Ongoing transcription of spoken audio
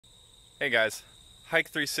Hey guys, Hike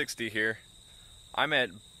 360 here. I'm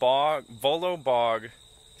at Volo Bog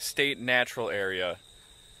State Natural Area,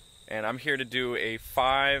 and I'm here to do a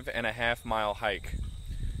 5.5 mile hike.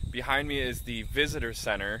 Behind me is the visitor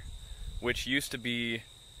center, which used to be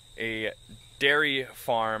a dairy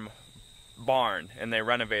farm barn, and they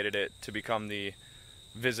renovated it to become the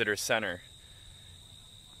visitor center.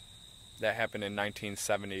 That happened in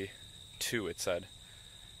 1972, it said.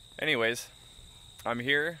 Anyways, I'm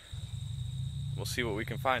here. We'll see what we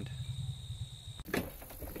can find.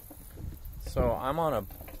 So I'm on a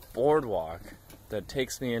boardwalk that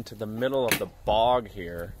takes me into the middle of the bog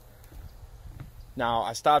here. Now,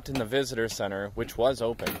 I stopped in the visitor center, which was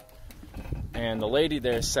open, and the lady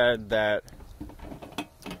there said that,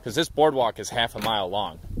 because this boardwalk is half a mile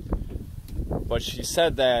long, but she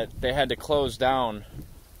said that they had to close down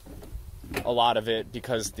a lot of it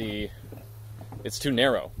because it's too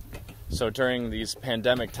narrow. So during these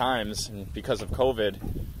pandemic times, and because of COVID,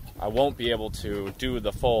 I won't be able to do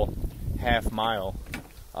the full half-mile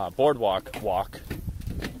boardwalk walk.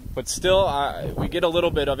 But still, we get a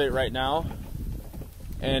little bit of it right now,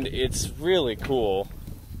 and it's really cool.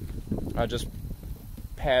 I just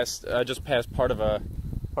passed part of the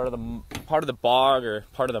bog, or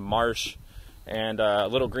part of the marsh, and a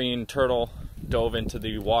little green turtle dove into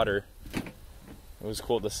the water. It was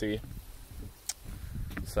cool to see.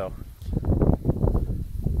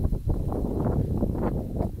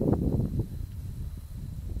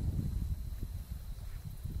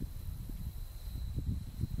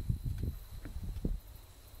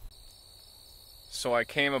 So I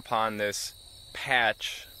came upon this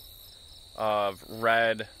patch of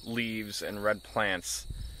red leaves and red plants,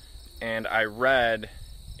 and I read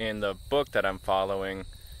in the book that I'm following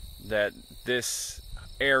that this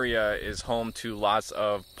area is home to lots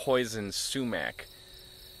of poison sumac.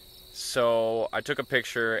 So I took a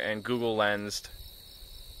picture and Google lensed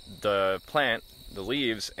the plant, the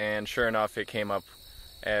leaves, and sure enough it came up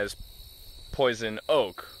as poison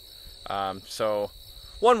oak. So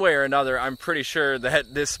one way or another, I'm pretty sure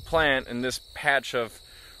that this plant and this patch of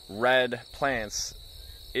red plants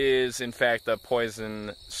is in fact the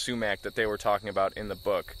poison sumac that they were talking about in the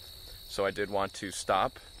book. So I did want to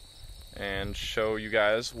stop and show you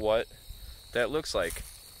guys what that looks like.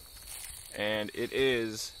 And it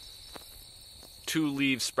is 2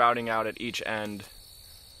 leaves sprouting out at each end,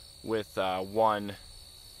 with one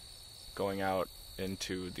going out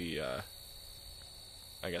into the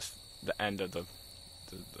I guess the end of the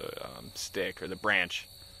stick or the branch.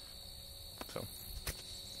 So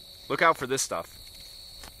look out for this stuff.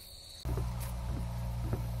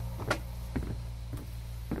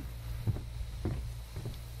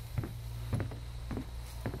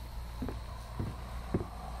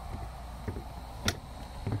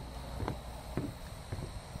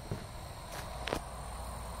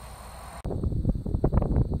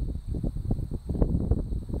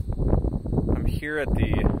 I'm here at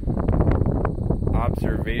the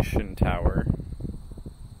observation tower.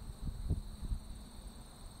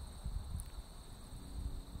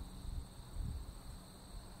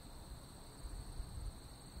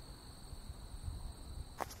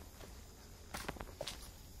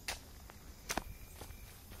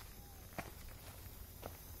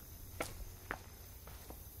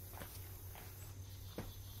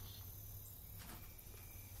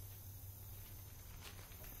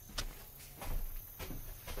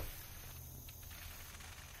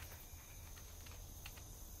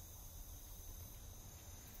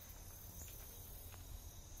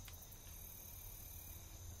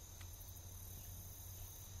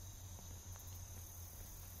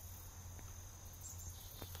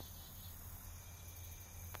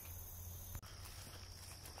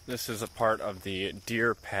 This is a part of the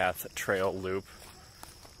Deer Path Trail loop.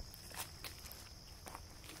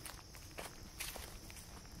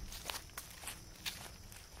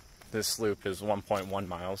 This loop is 1.1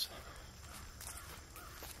 miles.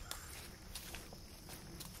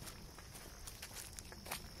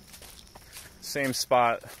 Same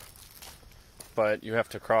spot, but you have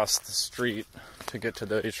to cross the street to get to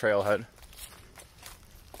the trailhead.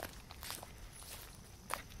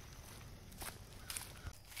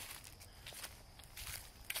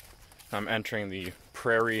 I'm entering the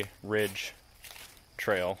Prairie Ridge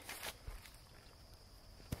Trail.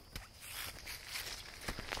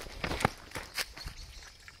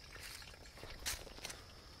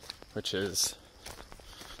 Which is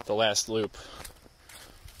the last loop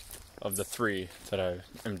of the 3 that I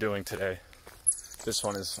am doing today. This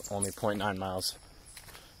one is only 0.9 miles.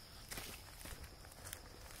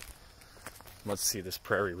 Let's see this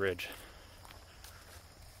Prairie Ridge.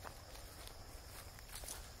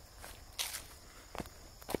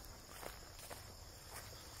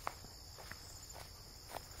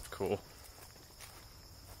 cool.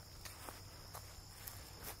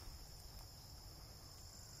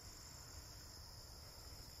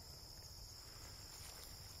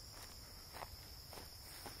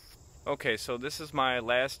 Okay, so this is my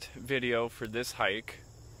last video for this hike.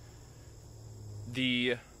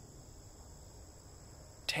 The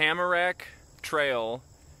Tamarack trail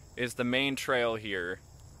is the main trail here.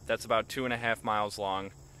 That's about 2.5 miles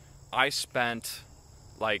long. I spent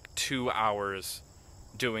like 2 hours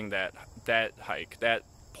doing that hike, that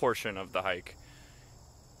portion of the hike.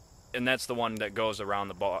 And that's the one that goes around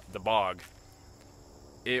the bog.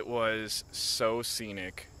 It was so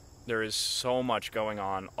scenic. There is so much going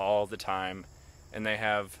on all the time, and they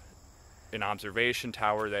have an observation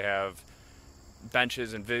tower. They have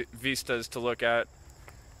benches and vistas to look out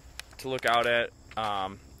at.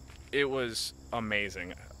 It was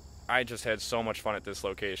amazing. I just had so much fun at this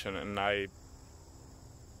location, and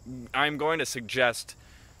I'm going to suggest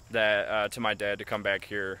that to my dad to come back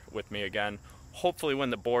here with me again. Hopefully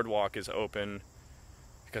when the boardwalk is open,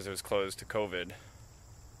 because it was closed to COVID.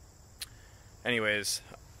 Anyways,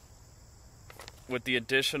 with the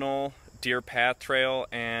additional Deer Path Trail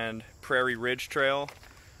and Prairie Ridge Trail,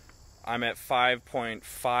 I'm at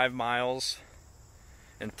 5.5 miles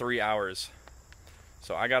in 3 hours.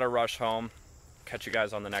 So I gotta rush home. Catch you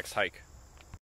guys on the next hike.